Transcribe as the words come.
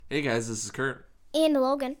Hey guys, this is Kurt. And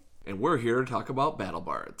Logan. And we're here to talk about battle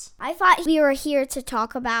bards. I thought we were here to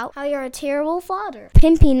talk about how you're a terrible father,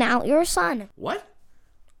 pimping out your son. What?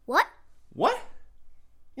 What? What?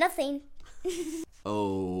 Nothing.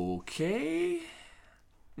 Okay.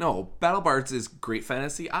 No, battle bards is great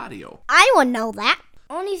fantasy audio. I wouldn't know that.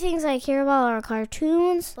 Only things I care about are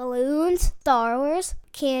cartoons, balloons, Star Wars,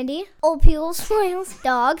 candy, old people's smiles,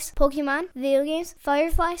 dogs, Pokemon, video games,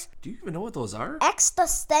 fireflies. Do you even know what those are?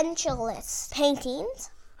 Existentialists, paintings,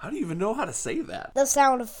 How do you even know how to say that? the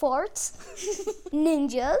sound of forts,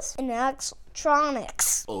 ninjas, and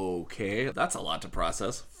electronics. Okay, that's a lot to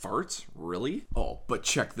process. Farts? Really? Oh, but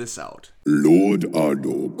check this out. Lord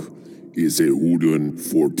Ardok is a huden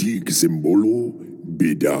fortik symbolo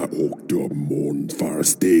bida okta mon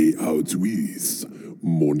farste outwis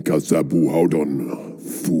mon kasabu haudon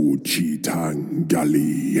fuchitang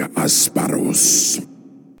gali asparos.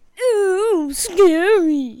 Ooh,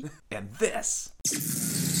 scary. And this.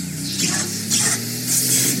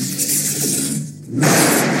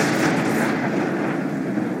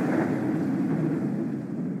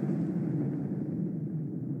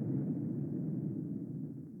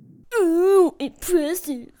 Ooh,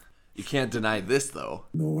 impressive. You can't deny this, though.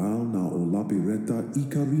 Noal na o lape reta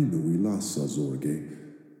ikarino ilasa zorge.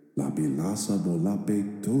 Lape lasa do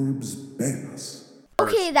lape turbs benas.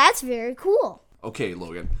 Okay, that's very cool. Okay,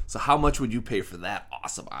 Logan, so how much would you pay for that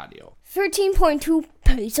awesome audio? 13.2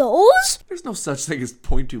 pesos? There's no such thing as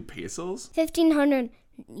 0.2 pesos. 1,500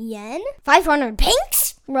 yen? 500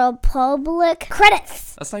 pinks? Republic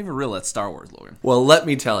credits. That's not even real, that's Star Wars, Logan. Well, let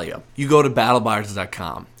me tell you. You go to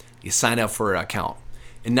battlebards.com, you sign up for an account,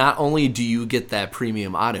 and not only do you get that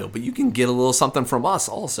premium audio, but you can get a little something from us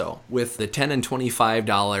also. With the $10 and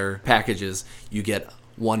 $25 packages, you get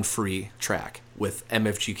one free track with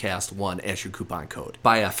MFGcast1 as your coupon code.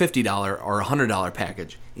 Buy a $50 or $100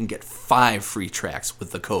 package and get 5 free tracks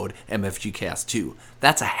with the code MFGcast2.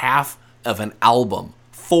 That's a half of an album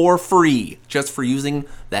for free just for using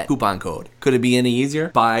that coupon code. Could it be any easier?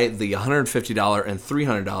 Buy the $150 and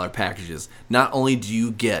 $300 packages. Not only do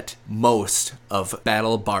you get most of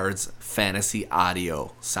Battle Bard's fantasy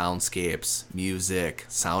audio, soundscapes, music,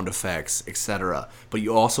 sound effects, etc., but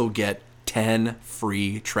you also get 10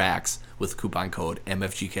 free tracks with coupon code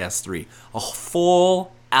MFGcast3. A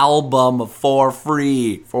full album for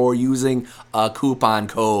free for using a coupon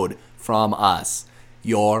code from us.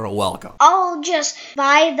 You're welcome. I'll just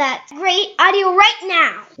buy that great audio right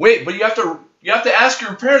now. Wait, but you have to ask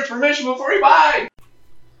your parents' permission before you buy.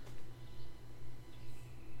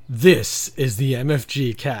 This is the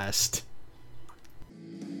MFG cast.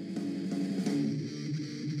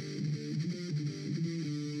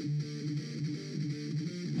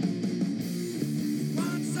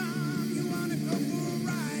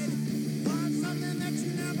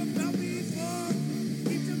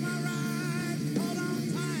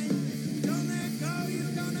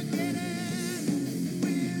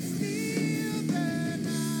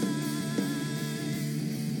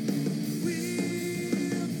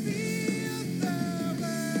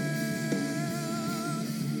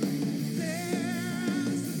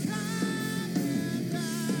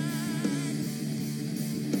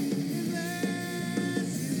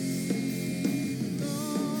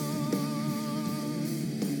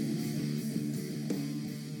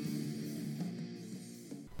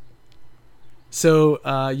 So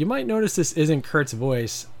you might notice this isn't Kurt's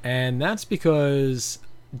voice, and that's because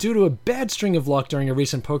due to a bad string of luck during a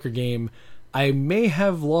recent poker game, I may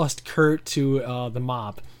have lost Kurt to the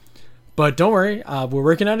mob. But don't worry, we're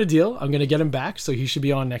working out a deal. I'm going to get him back, so he should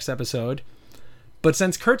be on next episode. But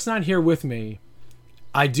since Kurt's not here with me,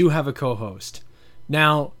 I do have a co-host.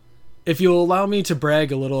 Now, if you'll allow me to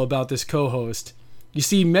brag a little about this co-host, you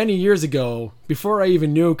see, many years ago, before I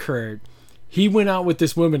even knew Kurt, he went out with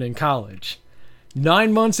this woman in college.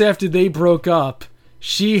 9 months after they broke up,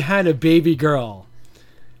 she had a baby girl.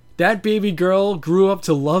 That baby girl grew up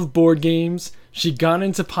to love board games, she got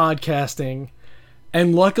into podcasting,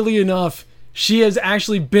 and luckily enough, she has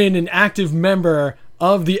actually been an active member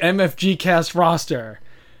of the MFG cast roster.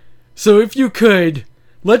 So if you could,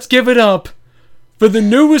 let's give it up for the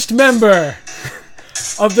newest member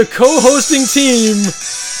of the co-hosting team,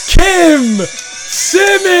 Kim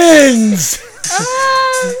Simmons!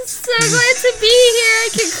 Oh, I'm so glad to be here. I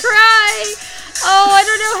can cry. Oh, I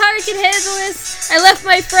don't know how I can handle this. I left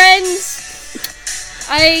my friends.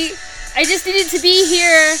 I just needed to be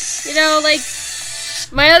here. You know, like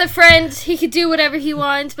my other friend, he could do whatever he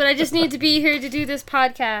wants, but I just needed to be here to do this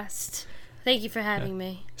podcast. Thank you for having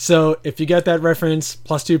me. So if you get that reference,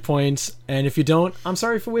 plus 2 points. And if you don't, I'm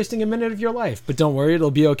sorry for wasting a minute of your life. But don't worry, it'll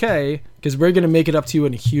be okay, because we're going to make it up to you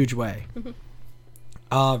in a huge way.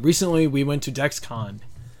 Recently, we went to DexCon,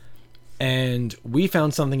 and we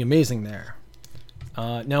found something amazing there.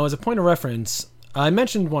 Now, as a point of reference, I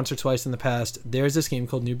mentioned once or twice in the past, there's this game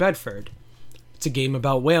called New Bedford. It's a game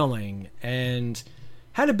about whaling, and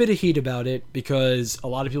had a bit of heat about it because a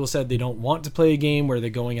lot of people said they don't want to play a game where they're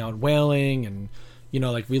going out whaling and,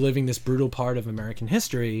 like reliving this brutal part of American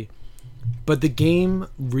history. But the game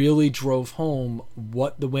really drove home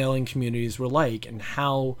what the whaling communities were like and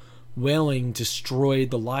how whaling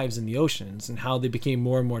destroyed the lives in the oceans and how they became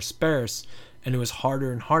more and more sparse, and it was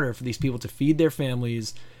harder and harder for these people to feed their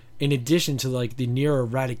families, in addition to like the near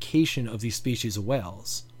eradication of these species of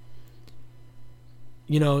whales.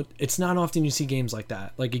 It's not often you see games like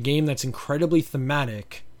that, like a game that's incredibly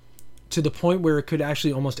thematic to the point where it could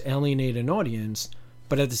actually almost alienate an audience,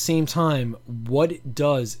 but at the same time, what it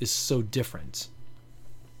does is so different.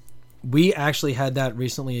 We actually had that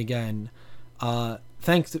recently again,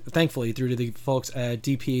 thankfully through to the folks at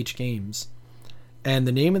DPH Games. And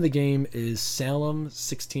the name of the game is Salem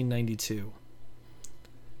 1692.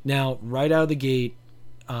 Now, right out of the gate,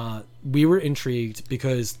 we were intrigued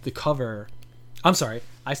because the cover... I'm sorry,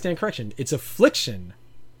 I stand correction. It's Affliction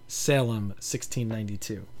Salem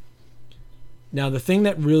 1692. Now, the thing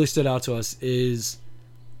that really stood out to us is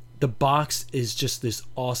the box is just this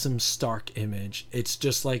awesome stark image. It's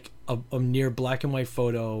just like a near black and white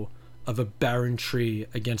photo of a barren tree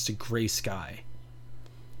against a gray sky.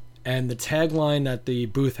 And the tagline that the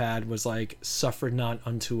booth had was like, "Suffer not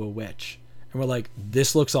unto a witch." And we're like,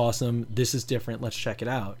 this looks awesome. This is different. Let's check it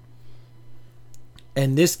out.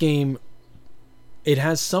 And this game, it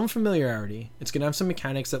has some familiarity. It's going to have some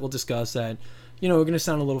mechanics that we'll discuss that, are going to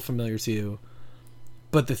sound a little familiar to you.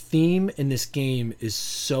 But the theme in this game is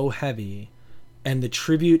so heavy, and the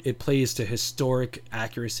tribute it plays to historic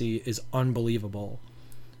accuracy is unbelievable.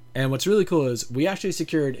 And what's really cool is we actually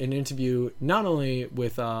secured an interview not only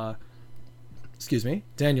with, Daniel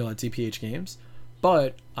at DPH Games,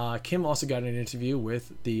 but Kim also got an interview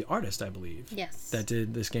with the artist, I believe. Yes. That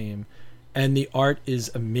did this game. And the art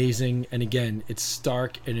is amazing. And again, it's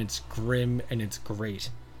stark and it's grim and it's great.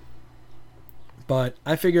 But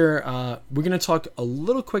I figure we're going to talk a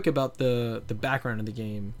little quick about the background of the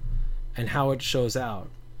game and how it shows out.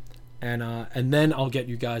 And then I'll get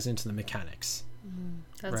you guys into the mechanics.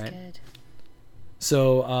 That's good.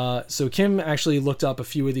 So Kim actually looked up a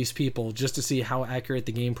few of these people just to see how accurate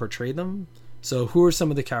the game portrayed them. So who are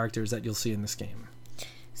some of the characters that you'll see in this game?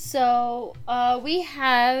 So we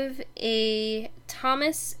have a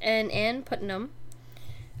Thomas and Ann Putnam.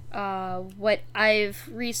 What I've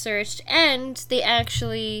researched, and they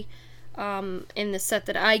actually, in the set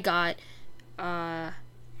that I got,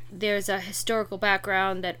 there's a historical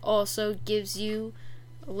background that also gives you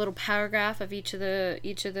a little paragraph of each of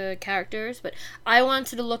the characters. But I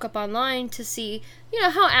wanted to look up online to see,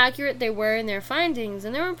 how accurate they were in their findings,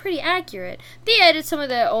 and they were pretty accurate. They added some of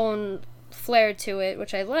their own flair to it,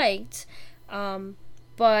 which I liked.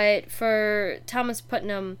 But for Thomas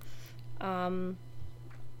Putnam,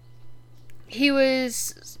 he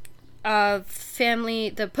was a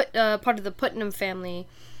family, part of the Putnam family,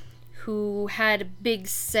 who had a big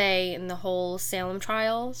say in the whole Salem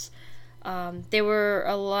trials. There were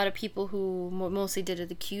a lot of people who mostly did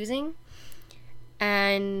the accusing,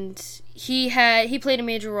 and he played a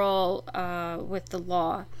major role with the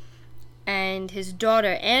law. And his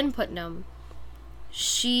daughter, Ann Putnam,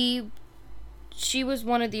 she was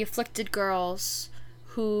one of the afflicted girls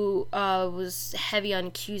who was heavy on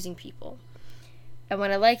accusing people. And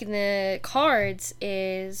what I like in the cards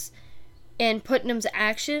is, in Putnam's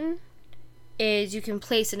action, is you can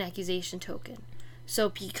place an accusation token. So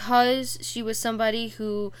because she was somebody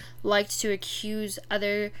who liked to accuse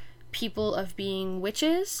other people of being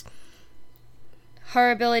witches, her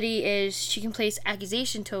ability is she can place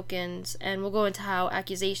accusation tokens, and we'll go into how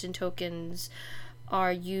accusation tokens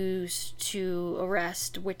are used to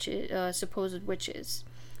arrest witches, supposed witches.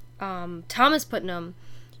 Thomas Putnam,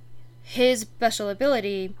 his special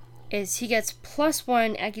ability is he gets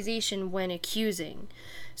 +1 accusation when accusing.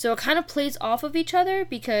 So it kind of plays off of each other,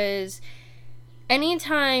 because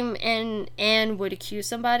anytime Anne would accuse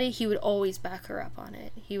somebody, he would always back her up on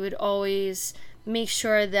it. He would always make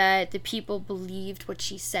sure that the people believed what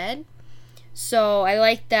she said. So I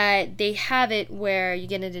like that they have it where you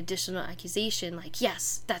get an additional accusation, like,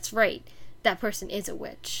 yes, that's right, that person is a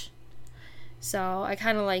witch. So I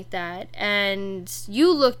kind of like that. And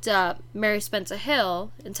you looked up Mary Spencer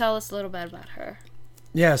Hill, and tell us a little bit about her.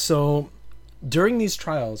 Yeah, so during these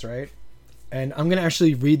trials, right, And I'm going to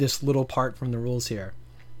actually read this little part from the rules here.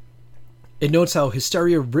 It notes how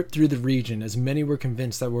hysteria ripped through the region as many were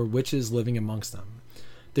convinced there were witches living amongst them.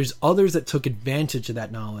 There's others that took advantage of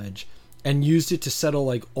that knowledge and used it to settle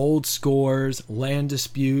like old scores, land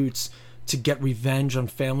disputes, to get revenge on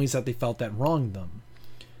families that they felt that wronged them.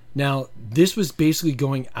 Now, this was basically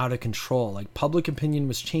going out of control. Like, public opinion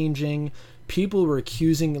was changing, people were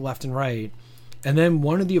accusing left and right, and then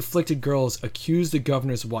one of the afflicted girls accused the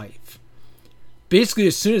governor's wife. Basically,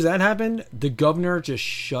 as soon as that happened, the governor just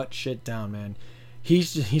shut shit down, man. He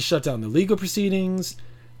shut down the legal proceedings.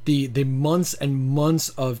 The months and months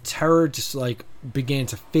of terror just like began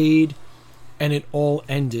to fade, and it all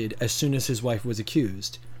ended as soon as his wife was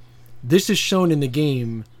accused. This is shown in the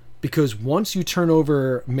game because once you turn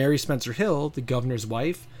over Mary Spencer Hill, the governor's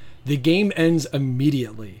wife, the game ends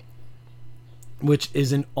immediately, which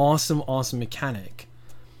is an awesome mechanic.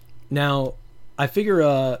 Now, I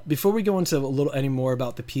figure before we go into any more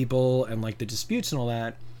about the people and like the disputes and all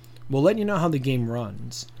that, we'll let you know how the game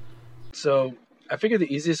runs. So I figure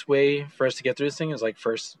the easiest way for us to get through this thing is like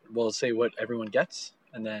first we'll say what everyone gets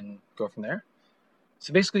and then go from there.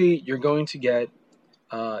 So basically you're going to get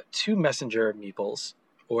 2 messenger meeples,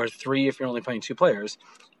 or 3 if you're only playing 2 players,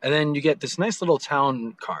 and then you get this nice little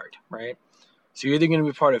town card, right? So you're either going to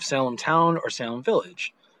be part of Salem Town or Salem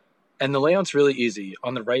Village. And the layout's really easy.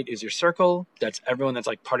 On the right is your circle. That's everyone that's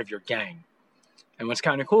like part of your gang. And what's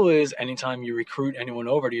kind of cool is anytime you recruit anyone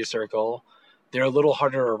over to your circle, they're a little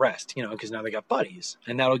harder to arrest, because now they got buddies.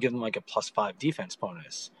 And that'll give them like a +5 defense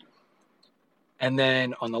bonus. And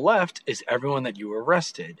then on the left is everyone that you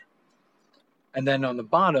arrested. And then on the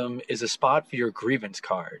bottom is a spot for your grievance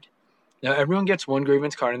card. Now, everyone gets 1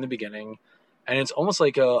 grievance card in the beginning, and it's almost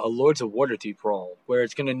like a Lords of Waterdeep roll, where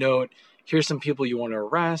it's going to note, here's some people you want to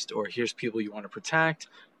arrest, or here's people you want to protect,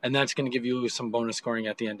 and that's going to give you some bonus scoring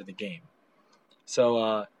at the end of the game.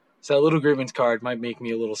 So that little grievance card might make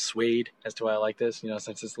me a little swayed as to why I like this,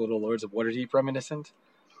 since it's a little Lords of Waterdeep reminiscent.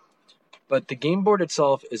 But the game board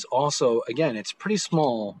itself is also, again, it's pretty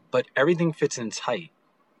small, but everything fits in tight.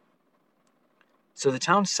 So the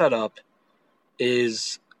town setup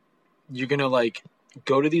is you're going to like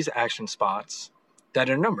go to these action spots that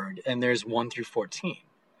are numbered, and there's 1 through 14.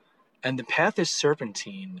 And the path is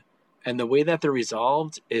serpentine, and the way that they're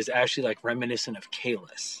resolved is actually like reminiscent of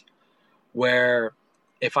Kalis, where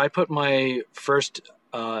if I put my first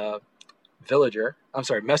messenger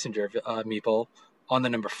meeple on the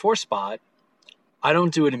number 4 spot, I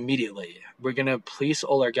don't do it immediately. We're going to police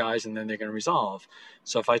all our guys, and then they're going to resolve.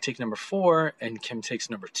 So if I take number 4 and Kim takes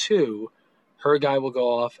number 2, her guy will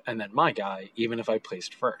go off, and then my guy, even if I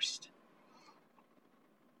placed first.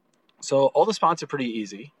 So all the spots are pretty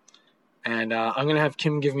easy. And I'm going to have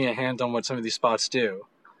Kim give me a hand on what some of these spots do.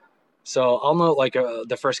 So I'll note like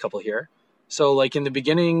the first couple here. So like in the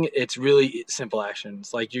beginning, it's really simple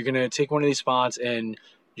actions. Like you're going to take one of these spots and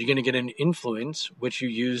you're going to get an influence, which you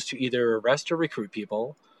use to either arrest or recruit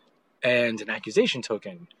people, and an accusation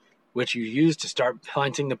token, which you use to start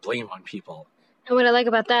planting the blame on people. And what I like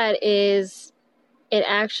about that is it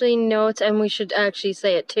actually notes, and we should actually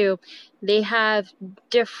say it too, they have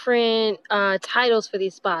different titles for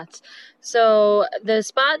these spots. So the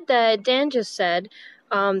spot that Dan just said,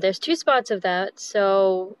 there's 2 spots of that.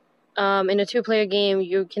 So in a 2-player game,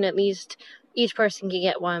 you can at least, each person can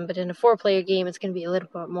get 1, but in a 4-player game, it's going to be a little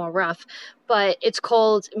bit more rough. But it's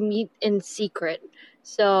called Meet in Secret.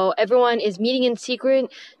 So everyone is meeting in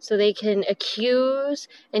secret so they can accuse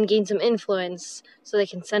and gain some influence so they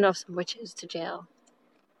can send off some witches to jail.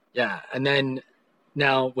 Yeah, and then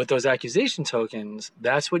now with those accusation tokens,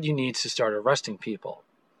 that's what you need to start arresting people.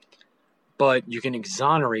 But you can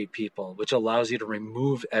exonerate people, which allows you to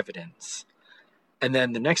remove evidence. And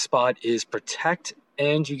then the next spot is protect,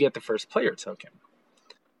 and you get the first player token.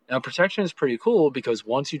 Now, protection is pretty cool because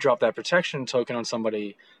once you drop that protection token on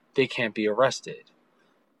somebody, they can't be arrested.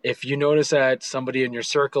 If you notice that somebody in your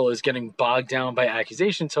circle is getting bogged down by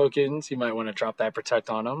accusation tokens, you might want to drop that protect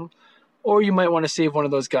on them. Or you might want to save one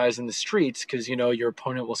of those guys in the streets because, your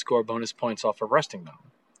opponent will score bonus points off arresting them.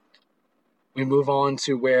 We move on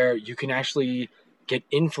to where you can actually get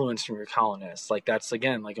influence from your colonists. Like that's,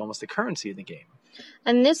 again, like almost the currency of the game.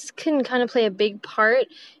 And this can kind of play a big part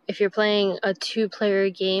if you're playing a 2-player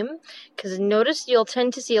game, because notice you'll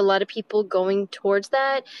tend to see a lot of people going towards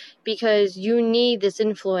that because you need this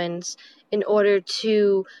influence in order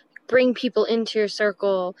to bring people into your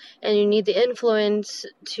circle, and you need the influence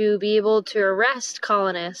to be able to arrest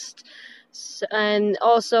colonists. And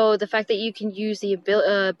also the fact that you can use the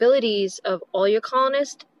abilities of all your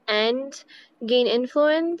colonists and gain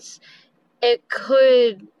influence, it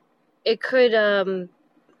could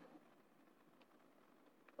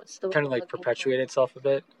what's the word kind of I'm like looking for? perpetuate itself a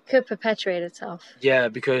bit. Could perpetuate itself. Yeah,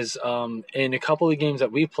 because in a couple of games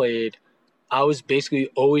that we played, I was basically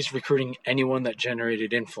always recruiting anyone that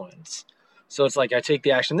generated influence. So it's like I take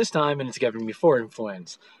the action this time and it's giving me 4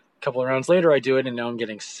 influence. A couple of rounds later I do it and now I'm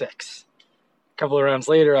getting 6. A couple of rounds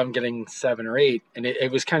later I'm getting 7 or 8, and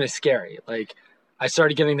it was kind of scary. Like I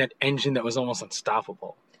started getting that engine that was almost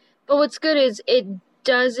unstoppable. But what's good is it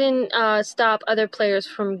doesn't stop other players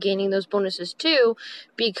from gaining those bonuses too,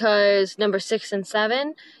 because number 6 and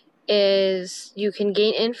 7 is you can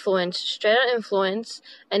gain influence, straight out influence,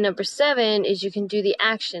 and number 7 is you can do the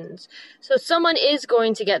actions. So someone is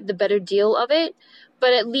going to get the better deal of it,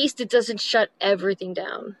 but at least it doesn't shut everything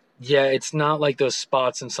down. Yeah, it's not like those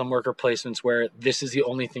spots in some worker placements where this is the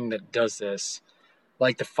only thing that does this.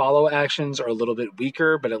 Like the follow actions are a little bit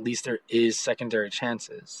weaker, but at least there is secondary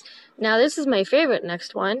chances. Now, this is my favorite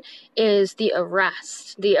next one, is the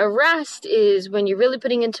arrest. The arrest is when you're really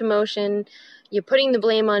putting into motion, you're putting the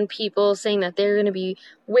blame on people, saying that they're going to be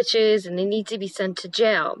witches and they need to be sent to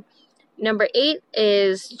jail. Number 8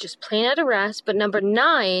 is just plain out arrest, but number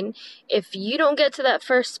 9, if you don't get to that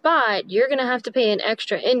first spot, you're going to have to pay an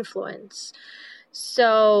extra influence.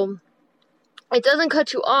 So it doesn't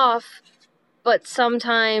cut you off, but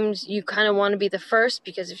sometimes you kind of want to be the first,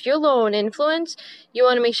 because if you're low on influence, you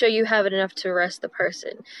want to make sure you have it enough to arrest the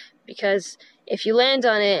person. Because if you land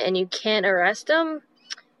on it and you can't arrest them,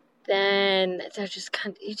 then they're just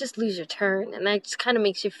you just lose your turn, and that just kind of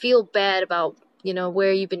makes you feel bad about,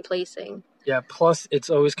 where you've been placing. Yeah, plus it's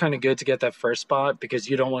always kind of good to get that first spot because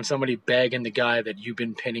you don't want somebody bagging the guy that you've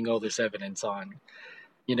been pinning all this evidence on.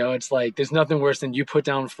 It's like there's nothing worse than you put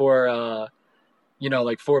down 4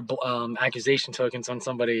 accusation tokens on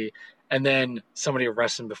somebody, and then somebody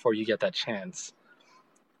arrests them before you get that chance.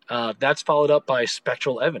 That's followed up by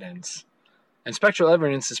spectral evidence. And spectral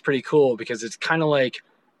evidence is pretty cool because it's kind of like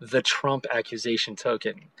the Trump accusation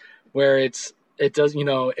token, where it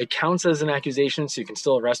counts as an accusation, so you can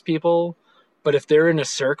still arrest people, but if they're in a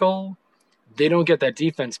circle, they don't get that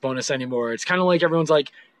defense bonus anymore. It's kind of like everyone's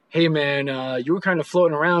like, hey man, you were kind of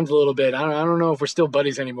floating around a little bit. I don't know if we're still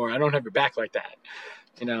buddies anymore. I don't have your back like that,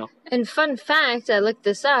 And fun fact, I looked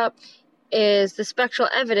this up, is the spectral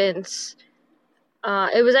evidence.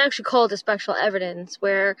 It was actually called the spectral evidence,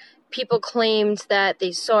 where people claimed that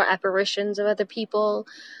they saw apparitions of other people.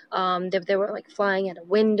 They were like flying out of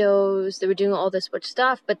windows. They were doing all this much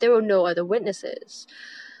stuff, but there were no other witnesses.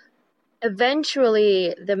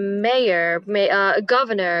 Eventually, the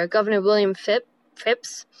Governor William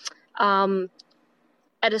Phipps,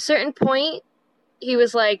 at a certain point, he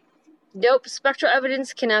was like, nope, spectral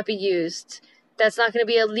evidence cannot be used. That's not going to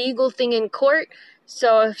be a legal thing in court.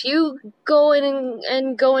 So if you go in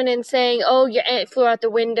and saying, oh, your aunt flew out the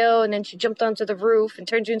window and then she jumped onto the roof and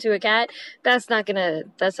turned you into a cat, that's not gonna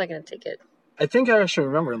take it. I think I actually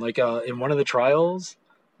remember, like, in one of the trials,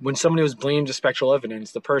 when somebody was blamed as spectral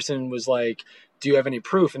evidence, the person was like, do you have any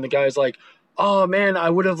proof? And the guy's like, oh man, I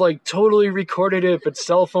would have like totally recorded it, but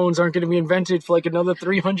cell phones aren't going to be invented for like another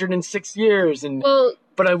 306 years.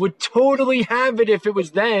 But I would totally have it if it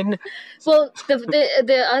was then. Well,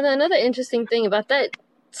 another interesting thing about that,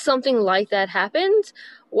 something like that happened,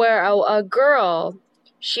 where a girl,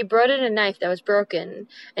 she brought in a knife that was broken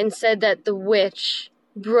and said that the witch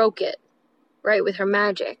broke it, right, with her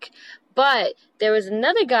magic. But there was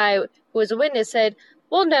another guy who was a witness, said,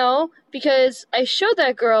 well, no, because I showed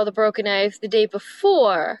that girl the broken knife the day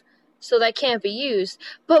before, so that can't be used.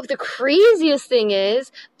 But the craziest thing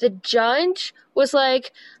is, the judge was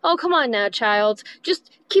like, oh, come on now, child.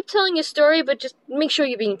 Just keep telling your story, but just make sure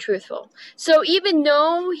you're being truthful. So even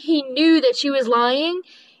though he knew that she was lying,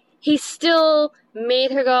 he still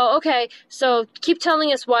made her go, okay, so keep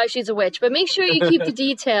telling us why she's a witch, but make sure you keep the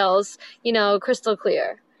details, crystal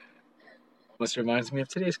clear. Almost reminds me of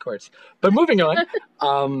today's courts. But moving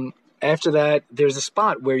on, after that, there's a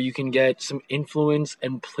spot where you can get some influence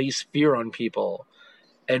and place fear on people.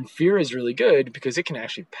 And fear is really good because it can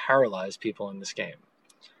actually paralyze people in this game.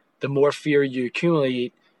 The more fear you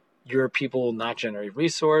accumulate, your people will not generate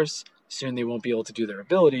resource. Soon they won't be able to do their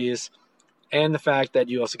abilities. And the fact that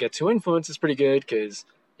you also get 2 influence is pretty good because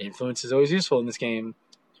influence is always useful in this game.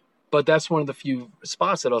 But that's one of the few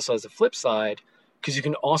spots that also has the flip side, because you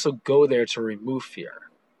can also go there to remove fear.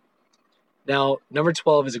 Now, number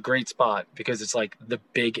 12 is a great spot because it's like the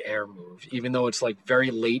big air move. Even though it's like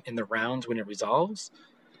very late in the round when it resolves,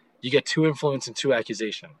 you get 2 influence and 2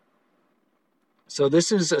 accusation. So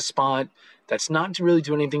this is a spot that's not to really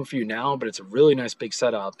do anything for you now, but it's a really nice big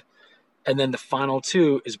setup. And then the final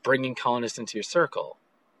 2 is bringing colonists into your circle.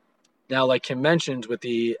 Now, like Kim mentioned with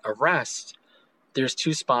the arrest, there's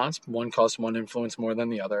 2 spots. One costs 1 influence more than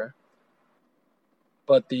the other.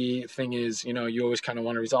 But the thing is, you know, you always kind of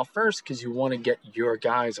want to resolve first because you want to get your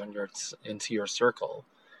guys into your circle.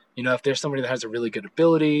 You know, if there's somebody that has a really good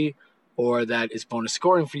ability or that is bonus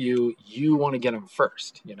scoring for you, you want to get them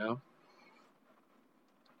first, you know?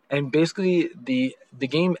 And basically, the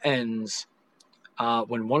game ends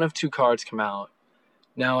when one of 2 cards come out.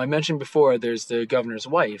 Now, I mentioned before, there's the governor's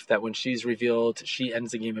wife, that when she's revealed, she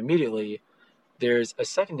ends the game immediately. There's a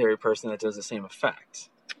secondary person that does the same effect.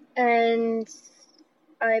 And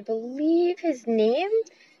I believe his name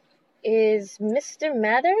is Mr.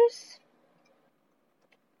 Mathers?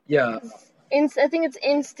 Yeah. I think it's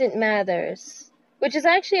Instant Mathers, which is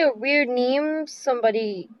actually a weird name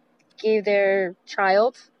somebody gave their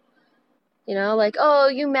child. You know, like, oh,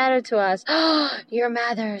 you matter to us. Oh, you're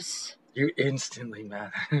Mathers. You instantly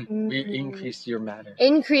matter. We increased your matter.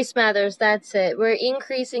 Increase Mathers, that's it. We're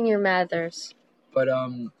increasing your Mathers. But,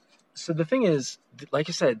 so the thing is, like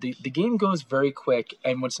I said, the game goes very quick,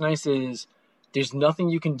 and what's nice is there's nothing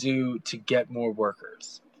you can do to get more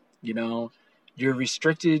workers. You know, you're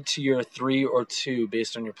restricted to your 3 or 2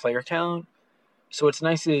 based on your player count. So what's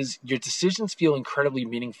nice is your decisions feel incredibly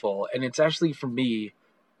meaningful, and it's actually, for me,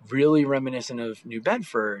 really reminiscent of New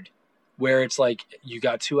Bedford, where it's like you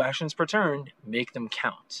got 2 actions per turn, make them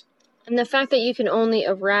count. And the fact that you can only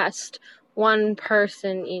arrest one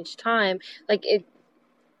person each time, like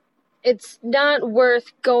it's not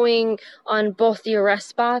worth going on both the arrest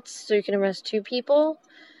spots so you can arrest 2 people.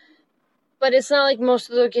 But it's not like most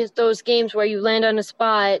of those games where you land on a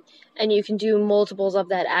spot and you can do multiples of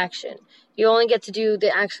that action. You only get to do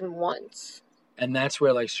the action once. And that's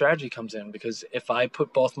where, like, strategy comes in, because if I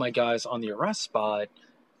put both my guys on the arrest spot,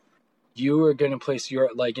 you are going to place your,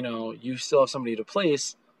 like, you know, you still have somebody to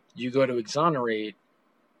place, you go to exonerate,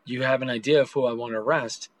 you have an idea of who I want to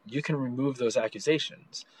arrest, you can remove those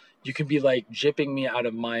accusations. You can be, like, jipping me out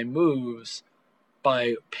of my moves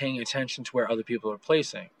by paying attention to where other people are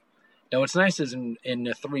placing. Now, what's nice is in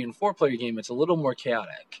a 3 and 4 player game, it's a little more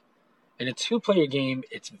chaotic. In a 2-player game,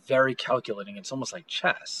 it's very calculating. It's almost like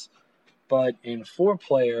chess. But in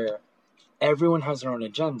 4-player, everyone has their own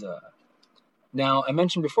agenda. Now, I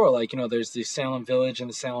mentioned before, like, you know, there's the Salem Village and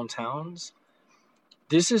the Salem Towns.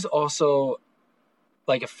 This is also,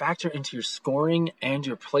 like, a factor into your scoring and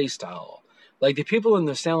your play style. Like, the people in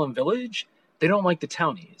the Salem Village, they don't like the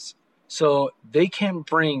townies. So they can't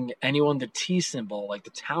bring anyone the T symbol, like the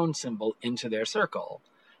town symbol, into their circle.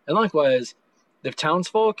 And likewise, the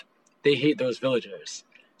townsfolk, they hate those villagers.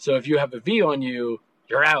 So if you have a V on you,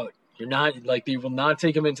 you're out. You're not, like, they will not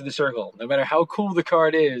take them into the circle. No matter how cool the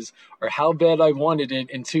card is or how bad I wanted it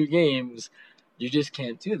in 2 games, you just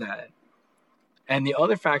can't do that. And the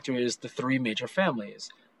other factor is the 3 major families.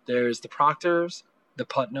 There's the Proctors, the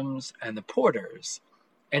Putnams, and the Porters.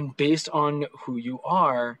 And based on who you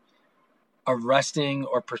are, arresting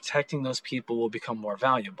or protecting those people will become more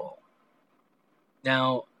valuable.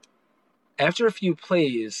 Now, after a few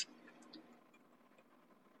plays,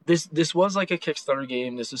 this was like a Kickstarter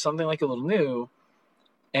game. This was something like a little new,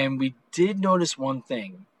 and we did notice one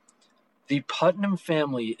thing. The Putnam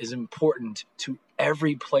family is important to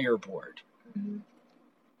every player board. Mm-hmm.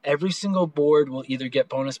 Every single board will either get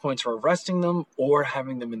bonus points for arresting them or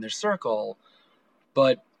having them in their circle,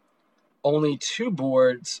 but only 2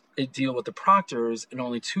 boards deal with the Proctors, and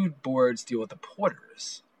only 2 boards deal with the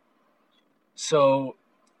Porters. So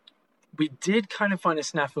we did kind of find a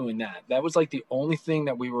snafu in that. That was like the only thing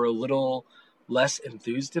that we were a little less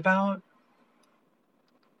enthused about.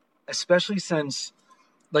 Especially since,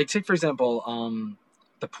 like, take for example,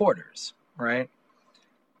 the Porters, right?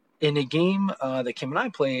 In a game that Kim and I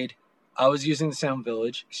played, I was using the Salem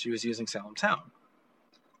Village, she was using Salem Town.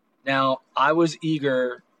 Now, I was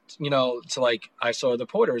eager, you know, to, like, I saw the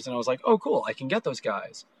Porters and I was like, oh, cool, I can get those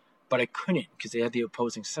guys. But I couldn't because they had the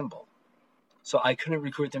opposing symbol. So I couldn't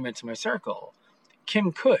recruit them into my circle.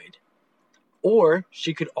 Kim could. Or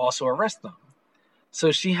she could also arrest them.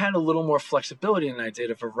 So she had a little more flexibility than I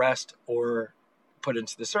did of arrest or put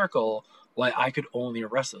into the circle, while I could only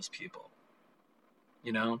arrest those people.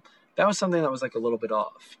 You know? That was something that was, like, a little bit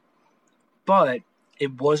off. But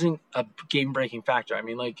it wasn't a game-breaking factor. I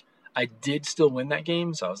mean, like, I did still win that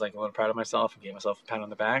game, so I was, like, a little proud of myself and gave myself a pat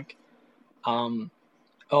on the back.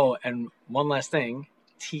 Oh, and one last thing.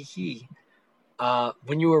 Tee-hee.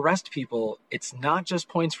 When you arrest people, it's not just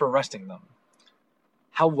points for arresting them.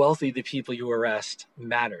 How wealthy the people you arrest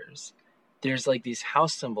matters. There's, like, these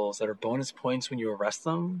house symbols that are bonus points when you arrest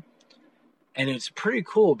them. And it's pretty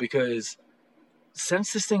cool because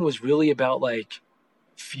since this thing was really about, like,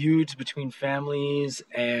 feuds between families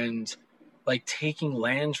and, like, taking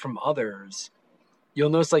land from others, you'll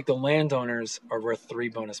notice like the landowners are worth 3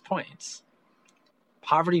 bonus points.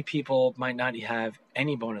 Poverty people might not have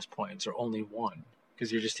any bonus points or only 1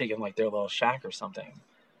 because you're just taking like their little shack or something.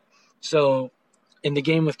 So in the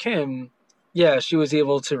game with Kim, yeah, she was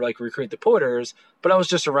able to like recruit the porters, but I was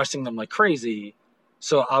just arresting them like crazy.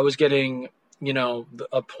 So I was getting,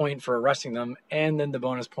 a point for arresting them and then the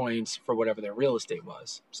bonus points for whatever their real estate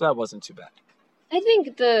was. So that wasn't too bad. I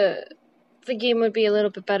think the game would be a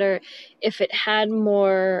little bit better if it had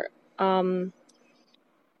more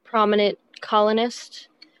prominent colonists.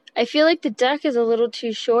 I feel like the deck is a little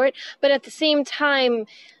too short, but at the same time,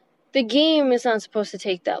 the game is not supposed to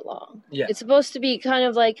take that long. Yeah. It's supposed to be kind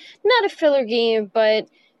of like, not a filler game, but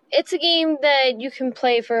it's a game that you can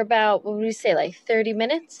play for about, what would we say, like 30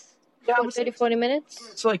 minutes? Yeah, 30, 40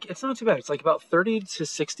 minutes? It's not too bad. It's like about 30 to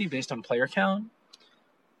 60 based on player count.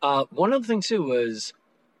 One other thing too was,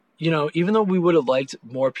 even though we would have liked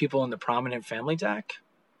more people in the prominent family deck,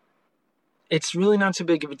 it's really not too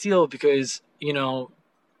big of a deal because,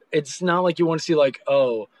 it's not like you want to see like,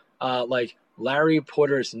 like Larry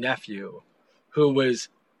Porter's nephew, who was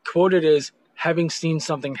quoted as having seen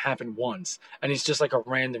something happen once, and he's just like a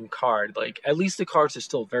random card. Like, at least the cards are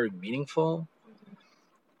still very meaningful.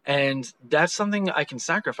 And that's something I can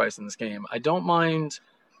sacrifice in this game. I don't mind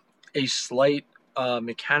a slight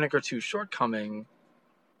mechanic or two shortcoming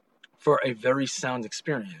for a very sound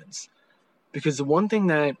experience. Because the one thing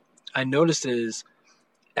that I noticed is,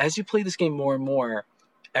 as you play this game more and more,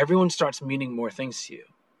 everyone starts meaning more things to you.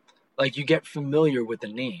 Like, you get familiar with the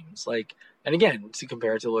names. Like, and again, to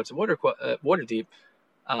compare it to Lords of Waterdeep,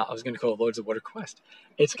 I was going to call it Lords of Water Quest.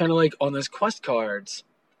 It's kind of like on those quest cards,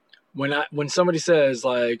 when somebody says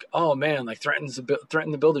like, oh man, like threaten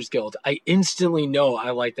the Builders Guild, I instantly know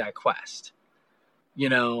I like that quest.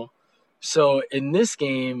 So in this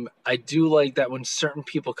game, I do like that when certain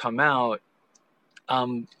people come out,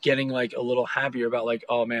 I'm getting like a little happier about like,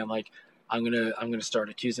 oh man, like I'm gonna start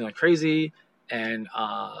accusing like crazy, and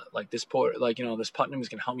like this this Putnam is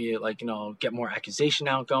gonna help me like get more accusation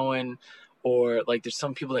out going, or like there's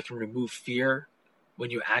some people that can remove fear when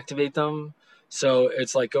you activate them. So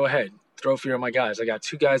it's like, go ahead, throw fear on my guys. I got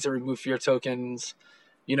 2 guys that remove fear tokens.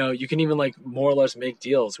 You can even like more or less make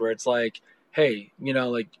deals where it's like, hey,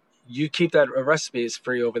 like you keep that arrest space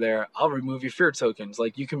free over there, I'll remove your fear tokens.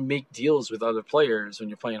 Like, you can make deals with other players when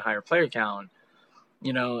you're playing higher player count,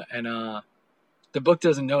 and the book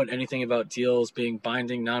doesn't note anything about deals being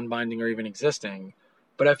binding, non-binding, or even existing.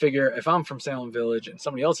 But I figure if I'm from Salem Village and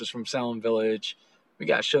somebody else is from Salem Village, we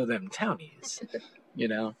got to show them townies,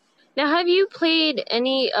 Now, have you played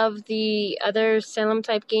any of the other Salem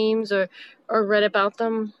type games or read about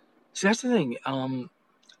them? See, that's the thing.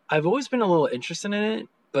 I've always been a little interested in it,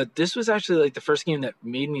 but this was actually like the first game that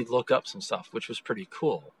made me look up some stuff, which was pretty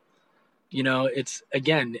cool.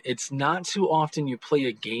 It's not too often you play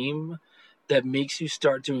a game that makes you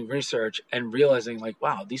start doing research and realizing like,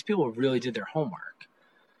 wow, these people really did their homework.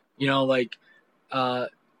 We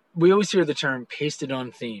always hear the term pasted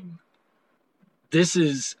on theme. This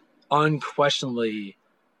is unquestionably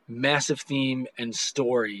massive theme and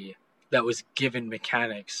story that was given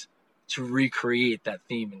mechanics to recreate that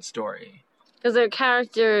theme and story. Because their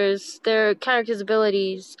characters'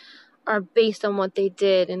 abilities are based on what they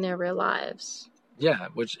did in their real lives. Yeah,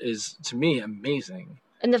 which is, to me, amazing.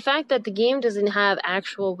 And the fact that the game doesn't have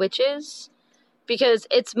actual witches, because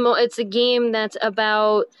it's a game that's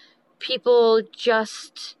about people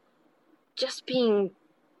just being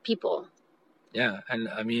people. Yeah, and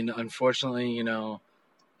I mean, unfortunately,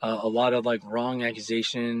 a lot of like wrong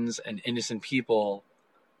accusations and innocent people,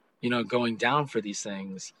 going down for these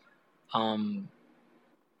things.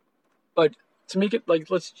 But to make it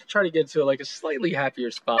like, let's try to get to like a slightly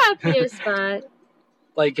happier spot. Happier spot.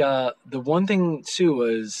 Like, the one thing too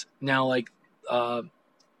was now like,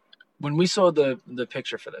 when we saw the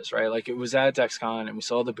picture for this, right? Like, it was at DexCon and we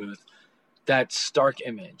saw the booth, that stark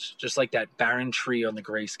image, just like that barren tree on the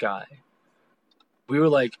gray sky. We were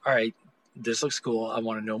like, all right, this looks cool. I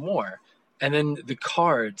want to know more. And then the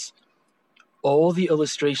cards, all the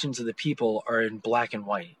illustrations of the people are in black and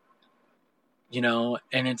white, and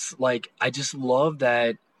it's like, I just love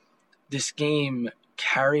that this game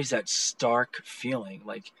carries that stark feeling.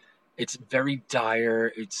 Like, it's very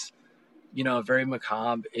dire. It's, very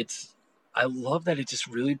macabre. I love that it just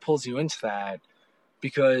really pulls you into that,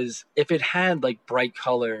 because if it had like bright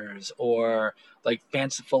colors or like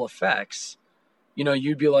fanciful effects,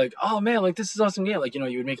 you'd be like, oh man, like this is awesome game. Like, you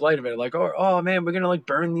would make light of it. Like, oh man, we're going to like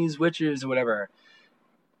burn these witches or whatever.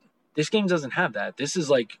 This game doesn't have that. This is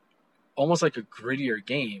like almost like a grittier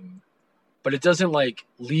game, but it doesn't like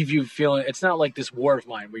leave you feeling, it's not like this War of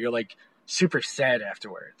Mine where you're like super sad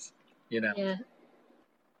afterwards, Yeah.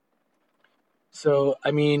 So,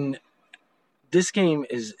 I mean, this game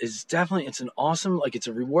is definitely, it's an awesome, like, it's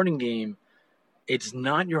a rewarding game. It's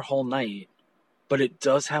not your whole night, but it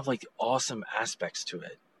does have, like, awesome aspects to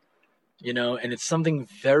it, and it's something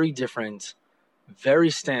very different, very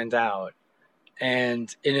stand out.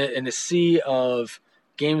 And in a sea of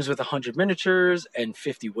games with 100 miniatures and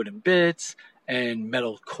 50 wooden bits and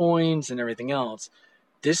metal coins and everything else,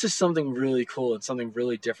 this is something really cool and something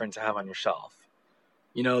really different to have on your shelf.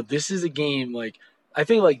 This is a game, like, I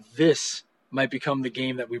think, like, this might become the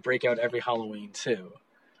game that we break out every Halloween too.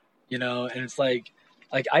 And it's like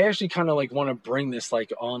I actually kind of like want to bring this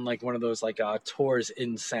like on like one of those like tours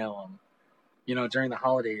in Salem, during the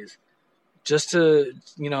holidays, just to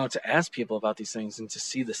to ask people about these things and to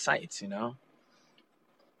see the sights.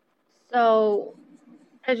 So,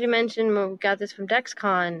 as you mentioned, when we got this from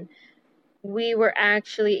DexCon, we were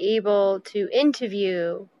actually able to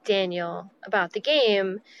interview Daniel about the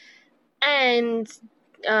game, and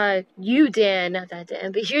you, Dan, not that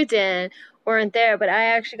Dan, but you, Dan, weren't there, but I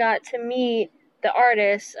actually got to meet the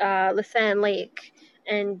artist, Lisanne Lake,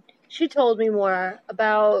 and she told me more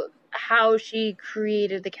about how she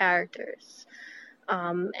created the characters.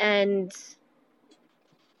 And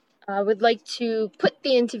I would like to put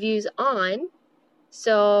the interviews on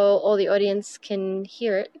so all the audience can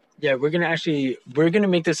hear it. Yeah, we're gonna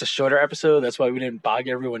make this a shorter episode. That's why we didn't bog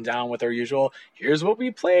everyone down with our usual, here's what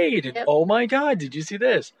we played, and oh my god, did you see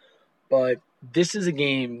this? But this is a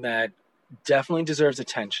game that definitely deserves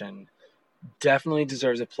attention, definitely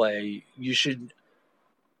deserves a play. You should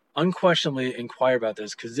unquestionably inquire about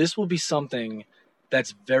this, because this will be something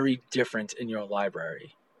that's very different in your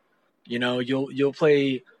library. You'll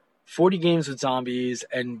play 40 games with zombies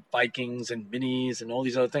and Vikings and minis and all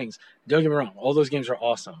these other things. Don't get me wrong, all those games are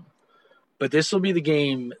awesome. But this will be the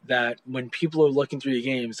game that when people are looking through the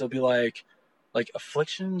games, they'll be like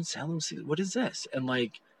Affliction Salem, what is this? And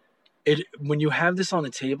like when you have this on the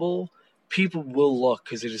table, people will look,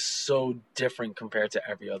 because it is so different compared to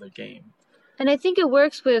every other game. And I think it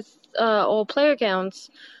works with all player counts,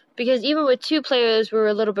 because even with 2 players, we were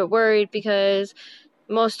a little bit worried, because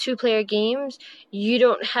most 2-player games, you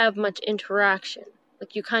don't have much interaction.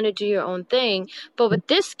 Like, you kind of do your own thing. But with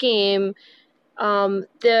this game,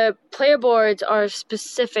 the player boards are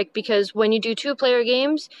specific, because when you do 2-player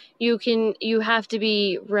games, you have to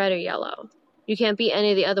be red or yellow. You can't be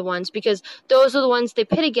any of the other ones, because those are the ones they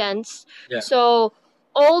pit against. Yeah. So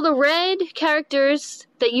all the red characters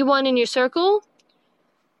that you want in your circle,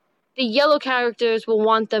 the yellow characters will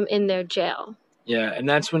want them in their jail. Yeah, and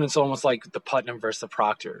that's when it's almost like the Putnam versus the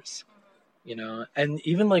Proctors, And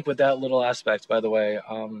even like with that little aspect, by the way,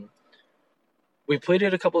 we played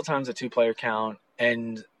it a couple of times at 2-player count,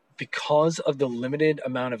 and because of the limited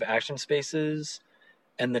amount of action spaces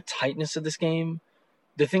and the tightness of this game,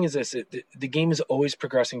 the thing is this, the game is always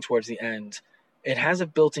progressing towards the end. It has a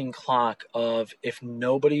built-in clock of, if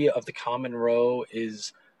nobody of the common row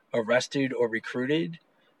is arrested or recruited,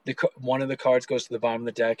 one of the cards goes to the bottom of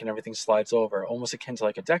the deck and everything slides over, almost akin to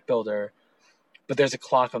like a deck builder. But there's a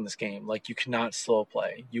clock on this game. Like, you cannot slow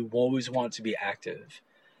play. You always want to be active.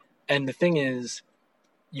 And the thing is,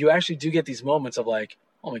 you actually do get these moments of like,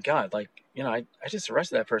 oh my god, like, I just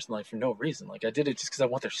arrested that person like for no reason. Like, I did it just because I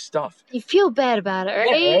want their stuff. You feel bad about it, right?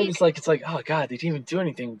 Yeah, right? It's like, oh god, they didn't even do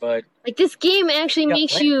anything. But like, this game actually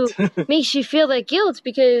makes you feel that guilt,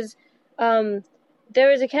 because there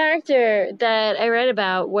was a character that I read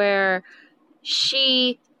about where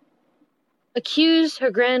she accused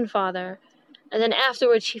her grandfather, and then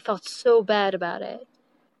afterwards she felt so bad about it.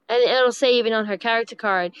 And it'll say even on her character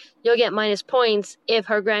card, you'll get minus points if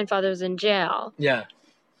her grandfather's in jail. Yeah.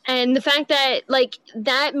 And the fact that, like,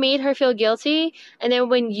 that made her feel guilty, and then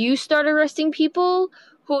when you start arresting people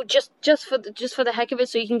who just for the heck of it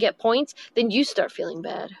so you can get points, then you start feeling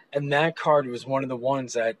bad. And that card was one of the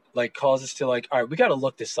ones that like caused us to like, all right, we got to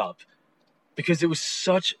look this up, because it was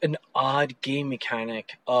such an odd game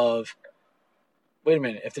mechanic of, wait a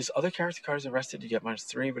minute, if this other character card is arrested, you get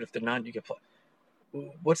 -3, but if they're not, you get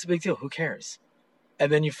what's the big deal? Who cares?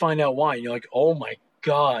 And then you find out why, and you're like, oh my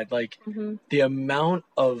god, like the amount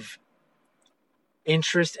of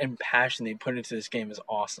interest and passion they put into this game is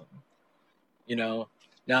awesome.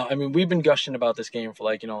 Now, I mean, we've been gushing about this game for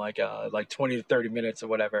like 20 to 30 minutes or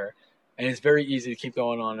whatever, and it's very easy to keep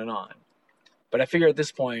going on and on. But I figure at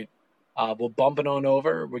this point, we'll bump it on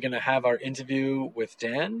over. We're going to have our interview with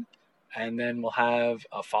Dan, and then we'll have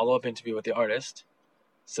a follow-up interview with the artist.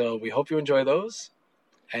 So we hope you enjoy those.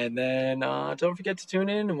 And then don't forget to tune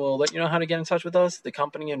in, and we'll let you know how to get in touch with us, the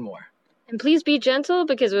company, and more. And please be gentle,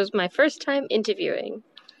 because it was my first time interviewing.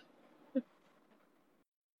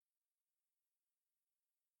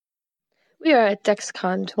 We are at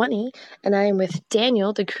DexCon 20, and I am with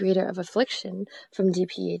Daniel, the creator of Affliction from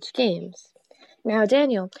DPH Games. Now,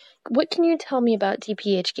 Daniel, what can you tell me about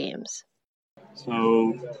DPH Games?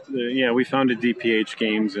 So, we founded DPH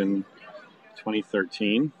Games in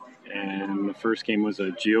 2013, and the first game was a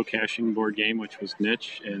geocaching board game, which was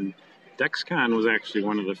niche, and DexCon was actually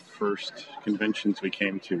one of the first conventions we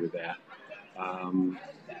came to with that.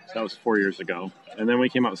 So that was 4 years ago. And then we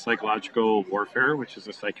came out with Psychological Warfare, which is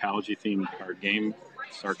a psychology-themed card game,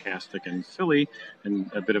 sarcastic and silly,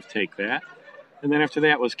 and a bit of Take That. And then after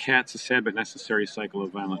that was Cats, a Sad But Necessary Cycle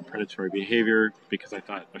of Violent Predatory Behavior, because I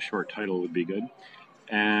thought a short title would be good.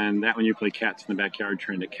 And that one you play cats in the backyard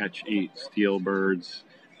trying to catch, eat, steal birds.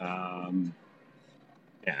 That's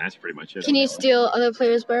pretty much it. Can you steal other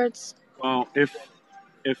players' birds? Well, if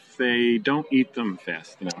they don't eat them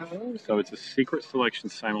fast enough. So it's a secret selection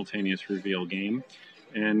simultaneous reveal game.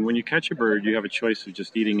 And when you catch a bird, you have a choice of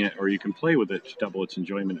just eating it, or you can play with it to double its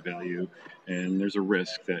enjoyment value. And there's a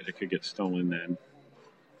risk that it could get stolen then.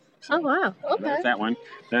 So, wow. Okay. That's that one.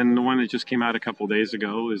 Then the one that just came out a couple days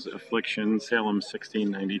ago is Affliction Salem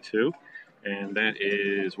 1692. And that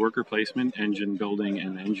is worker placement, engine building,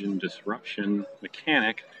 and engine disruption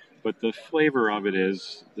mechanic. But the flavor of it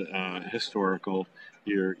is historical.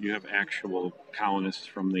 You have actual colonists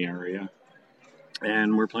from the area.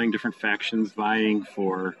 And we're playing different factions vying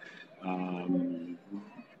for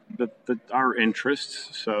our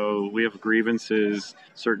interests. So we have grievances,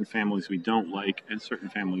 certain families we don't like, and certain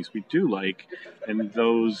families we do like. And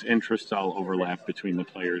those interests all overlap between the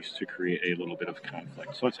players to create a little bit of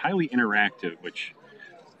conflict. So it's highly interactive, which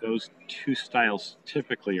those two styles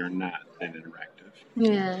typically are not that interactive.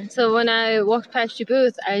 Yeah. So when I walked past your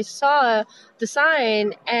booth, I saw the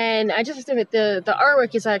sign, and I just think that the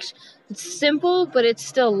artwork is actually it's simple, but it's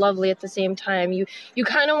still lovely at the same time. You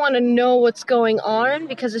kind of want to know what's going on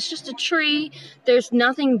because it's just a tree. There's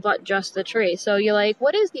nothing but just the tree. So you're like,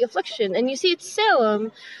 what is the affliction? And you see it's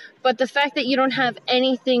Salem, but the fact that you don't have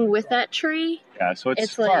anything with that tree. Yeah, so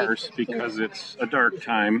it's sparse because it's a dark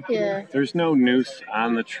time. Yeah. There's no noose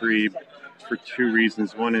on the tree for two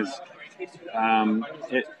reasons. One is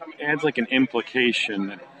it adds like an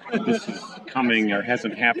implication that this is coming or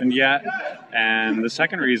hasn't happened yet. And the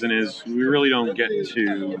second reason is we really don't get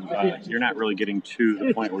to, you're not really getting to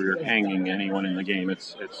the point where you're hanging anyone in the game.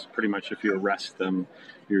 It's pretty much if you arrest them,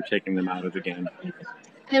 you're taking them out of the game.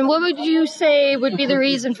 And what would you say would be the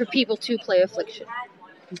reason for people to play Affliction?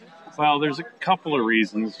 Well, there's a couple of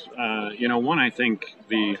reasons. One, I think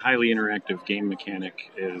the highly interactive game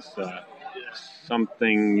mechanic is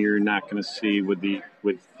something you're not going to see with the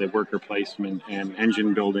worker placement and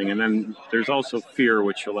engine building. And then there's also fear,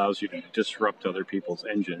 which allows you to disrupt other people's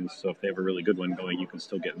engines. So if they have a really good one going, you can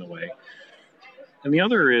still get in the way. And the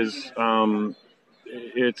other is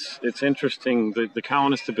it's interesting. The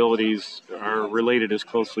colonist abilities are related as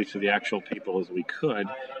closely to the actual people as we could,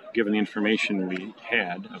 given the information we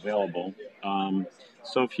had available.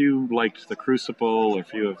 So if you liked the Crucible, or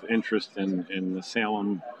if you have interest in the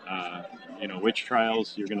Salem, witch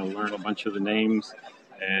trials, you're going to learn a bunch of the names,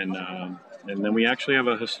 and then we actually have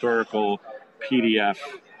a historical PDF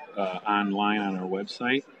online on our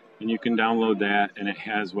website, and you can download that, and it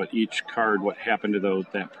has what happened to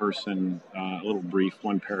that person, a little brief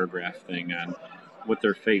one paragraph thing on what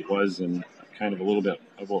their fate was and kind of a little bit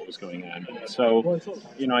of what was going on. So,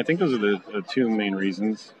 I think those are the two main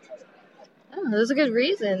reasons. Oh, those are good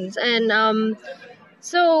reasons. And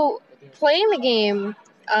so playing the game,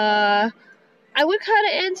 I would kind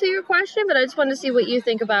of answer your question, but I just wanted to see what you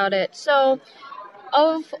think about it. So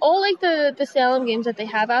of all like the Salem games that they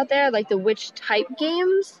have out there, like the witch type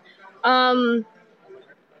games, would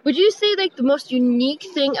you say like the most unique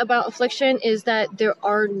thing about Affliction is that there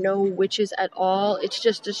are no witches at all? It's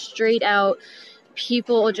just a straight out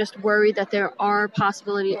people are just worried that there are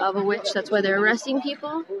possibility of a witch. That's why they're arresting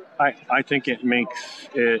people. I think it makes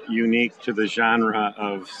it unique to the genre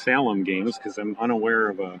of Salem games because I'm unaware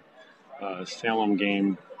of a Salem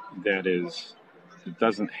game that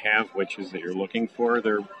doesn't have witches that you're looking for.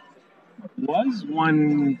 There was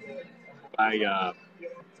one by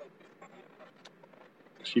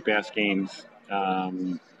Cheap Ass Games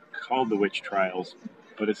called The Witch Trials,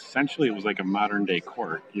 but essentially it was like a modern day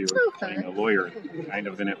court. You were playing a lawyer, kind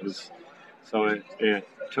of, and it was so it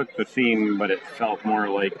took the theme, but it felt more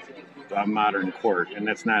like a modern court, and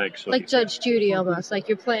that's not actually Like Judge Judy almost, like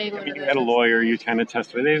you're playing. I mean, you had a lawyer, you kind of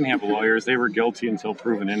testified. They didn't have lawyers. They were guilty until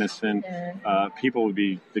proven innocent. People would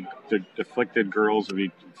be, the afflicted girls would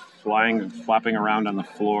be flopping around on the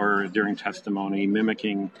floor during testimony,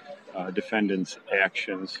 mimicking defendants'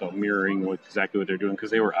 actions, so mirroring exactly what they're doing,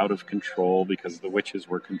 because they were out of control because the witches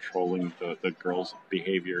were controlling the girls'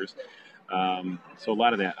 behaviors. So a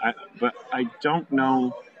lot of that. But I don't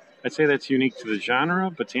know. I'd say that's unique to the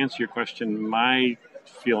genre, but to answer your question, my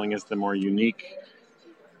feeling is the more unique,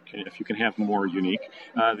 if you can have more unique,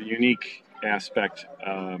 the unique aspect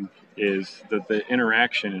is the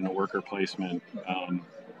interaction in a worker placement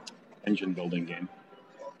engine building game.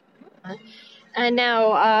 And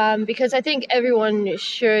now, because I think everyone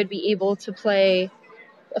should be able to play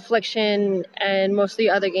Affliction and most of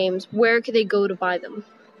the other games, where could they go to buy them?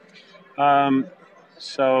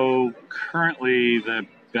 So currently the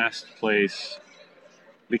best place,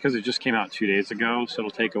 because it just came out 2 days ago, so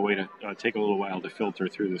it'll take a little while to filter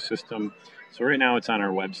through the system. So right now it's on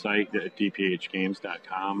our website at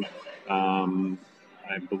dphgames.com.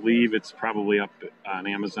 I believe it's probably up on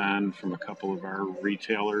Amazon from a couple of our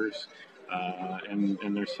retailers,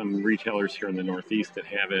 and there's some retailers here in the Northeast that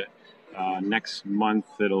have it. Next month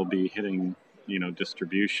it'll be hitting,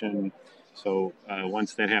 distribution. So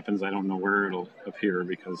once that happens, I don't know where it'll appear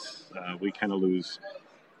because we kind of lose.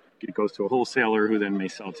 It goes to a wholesaler who then may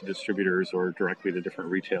sell to distributors or directly to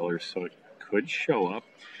different retailers. So it could show up.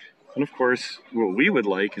 And of course, what we would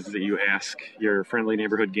like is that you ask your friendly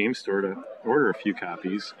neighborhood game store to order a few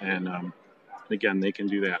copies. And again, they can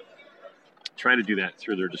do that. Try to do that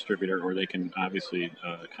through their distributor, or they can obviously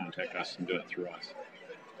contact us and do it through us.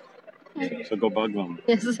 So go bug them.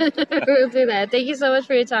 Yes, we'll do that. Thank you so much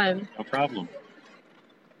for your time. No problem.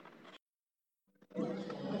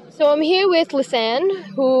 So I'm here with Lisanne,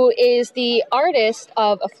 who is the artist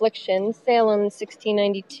of Affliction Salem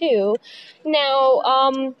 1692. Now,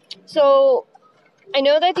 so I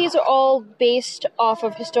know that these are all based off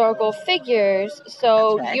of historical figures,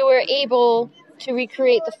 so That's right. You were able to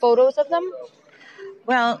recreate the photos of them?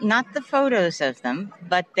 Well, not the photos of them,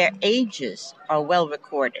 but their ages are well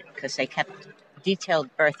recorded because they kept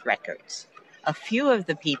detailed birth records. A few of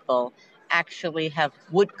the people actually have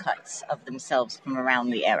woodcuts of themselves from around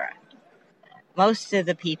the era. Most of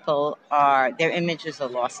the people their images are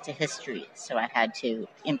lost to history, so I had to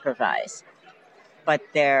improvise. But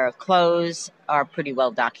their clothes are pretty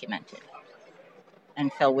well documented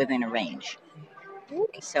and fell within a range.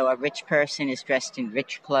 So a rich person is dressed in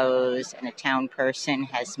rich clothes, and a town person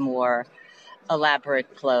has more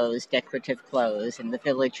elaborate clothes, decorative clothes, and the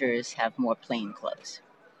villagers have more plain clothes.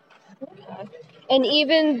 Okay. And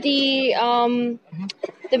even the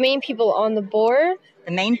main people on the board?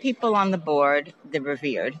 The main people on the board, the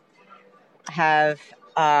revered,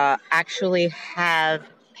 actually have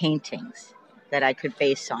paintings that I could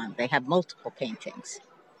base on. They have multiple paintings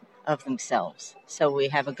of themselves. So we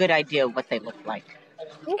have a good idea of what they look like.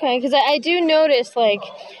 Okay, because I do notice,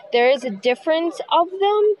 there is a difference of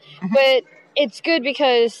them, but it's good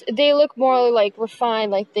because they look more,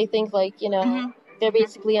 refined, they think, they're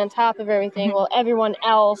basically on top of everything, while everyone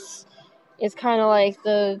else is kind of like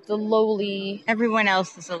the lowly... Everyone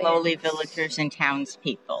else is the lowly villagers and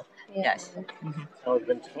townspeople, yes. So I've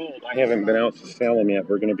been told, I haven't been out to Salem yet,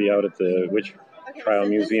 we're going to be out at the Witch Trial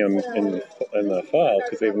Museum in the fall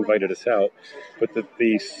because they've invited us out. But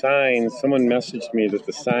the signs, someone messaged me that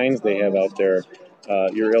the signs they have out there,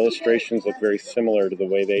 your illustrations look very similar to the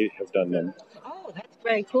way they have done them. Oh, that's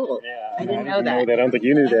very cool. Yeah, I didn't know that. I don't think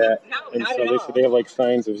you knew that. No, and not so at they all. said they have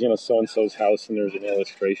signs of so and so's house, and there's an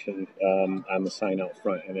illustration on the sign out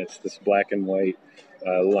front, and it's this black and white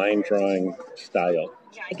line drawing style.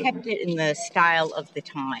 Yeah, I kept it in the style of the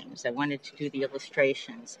times. I wanted to do the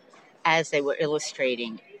illustrations as they were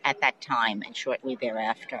illustrating at that time and shortly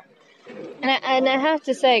thereafter. And I have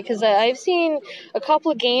to say, because I've seen a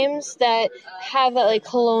couple of games that have that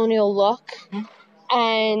colonial look,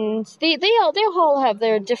 and they all have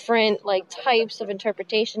their different types of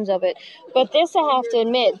interpretations of it. But this, I have to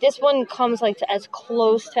admit, this one comes to as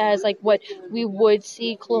close to as what we would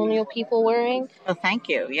see colonial people wearing. Oh, thank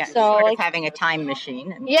you. Yeah, so, sort of having a time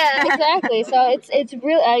machine. Yeah, exactly. So it's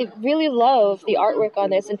really, I really love the artwork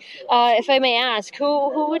on this. And if I may ask,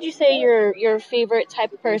 who would you say your favorite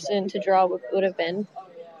type of person to draw would have been?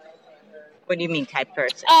 What do you mean, type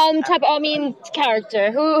person?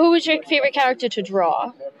 Character. Who was your favorite character to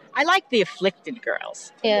draw? I like the afflicted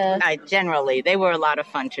girls. Yeah. They were a lot of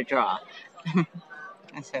fun to draw.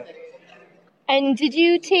 And did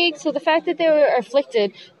you take, so the fact that they were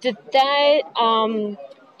afflicted, did that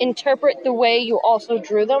interpret the way you also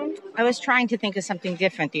drew them? I was trying to think of something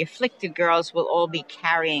different. The afflicted girls will all be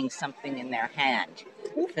carrying something in their hand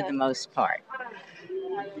for the most part.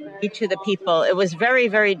 Each of the people, it was very,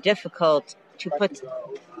 very difficult to put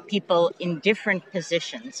people in different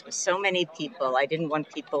positions. With so many people, I didn't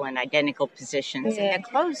want people in identical positions, and their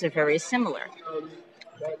clothes are very similar.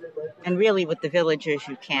 And really, with the villagers,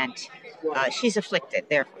 you can't. She's afflicted,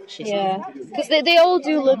 therefore she's because they all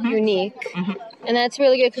do look unique, and that's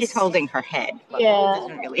really good. She's holding her head.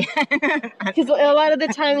 Really. Because a lot of the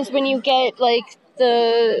times when you get like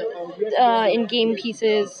the in-game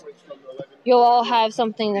pieces, you'll all have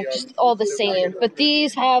something that's just all the same. But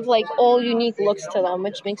these have like all unique looks to them,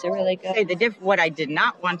 which makes it really good. Okay, what I did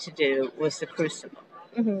not want to do was the crucible,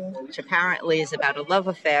 which apparently is about a love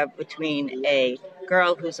affair between a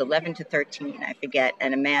girl who's 11 to 13, I forget,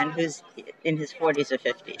 and a man who's in his 40s or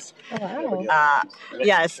 50s. Oh, wow.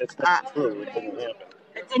 Yes. And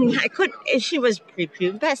I couldn't. She was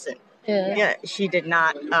prepubescent. Yeah, she did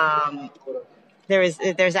not.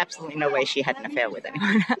 There's absolutely no way she had an affair with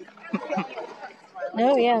anyone.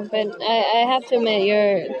 No, yeah, but I have to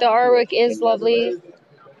admit, the artwork is lovely.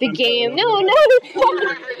 The game, no.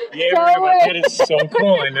 Yeah, that is so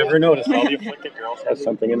cool. I never noticed. All the afflicted girls have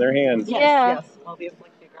something in their hands. Yes. All the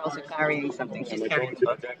afflicted girls are carrying something. She's carrying a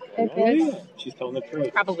book. She's telling the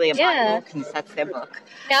truth. Probably a Bible, because that's their book.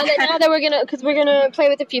 Now that we're gonna play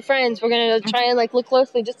with a few friends, we're gonna try and like look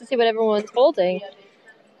closely just to see what everyone's holding.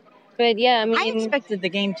 But yeah, I expected the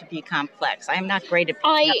game to be complex. I am not great at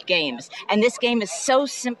picking up games, and this game is so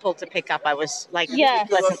simple to pick up. I was like really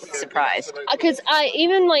pleasantly surprised. Because I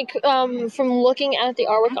even like from looking at the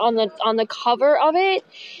artwork on the cover of it,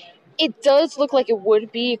 it does look like it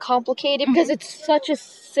would be complicated because it's a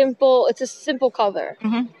simple cover.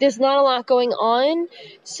 There's not a lot going on,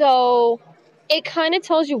 so it kind of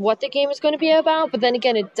tells you what the game is going to be about, but then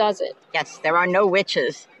again, it doesn't. Yes, there are no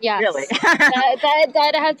witches. Yes. Really.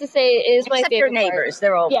 that I have to say is my Except favorite your neighbors. part.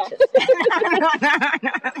 They're all witches.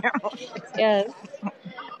 Yes. All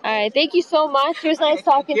right. Thank you so much. It was nice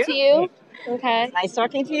talking to you. Okay. Nice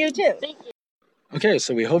talking to you, too. Thank you. Okay,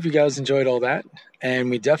 so we hope you guys enjoyed all that, and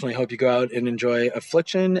we definitely hope you go out and enjoy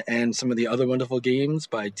Affliction and some of the other wonderful games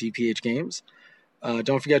by DPH Games.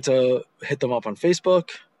 Don't forget to hit them up on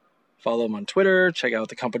Facebook, follow them on Twitter, check out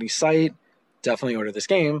the company's site, definitely order this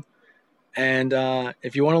game. And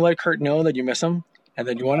if you want to let Kurt know that you miss him and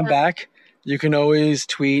that you want him back, you can always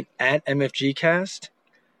tweet at MFGcast.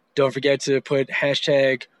 Don't forget to put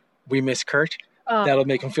hashtag We Miss Kurt. That'll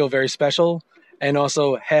make him feel very special. And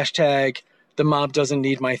also hashtag The Mob Doesn't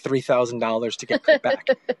Need My $3,000 to get Kurt back.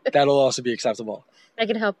 That'll also be acceptable. I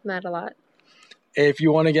can help him out a lot. If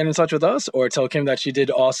you want to get in touch with us or tell Kim that she did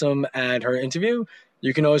awesome at her interview,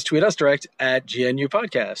 you can always tweet us direct at GNU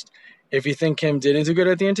Podcast. If you think Kim didn't do good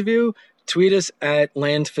at the interview, tweet us at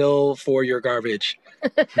landfill for your garbage.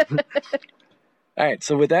 All right,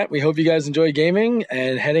 so with that, we hope you guys enjoy gaming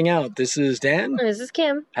and heading out. This is Dan. This is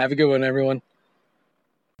Kim. Have a good one, everyone.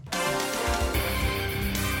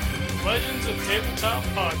 Legends of Tabletop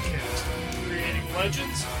Podcast. Creating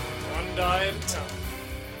legends one die at a time.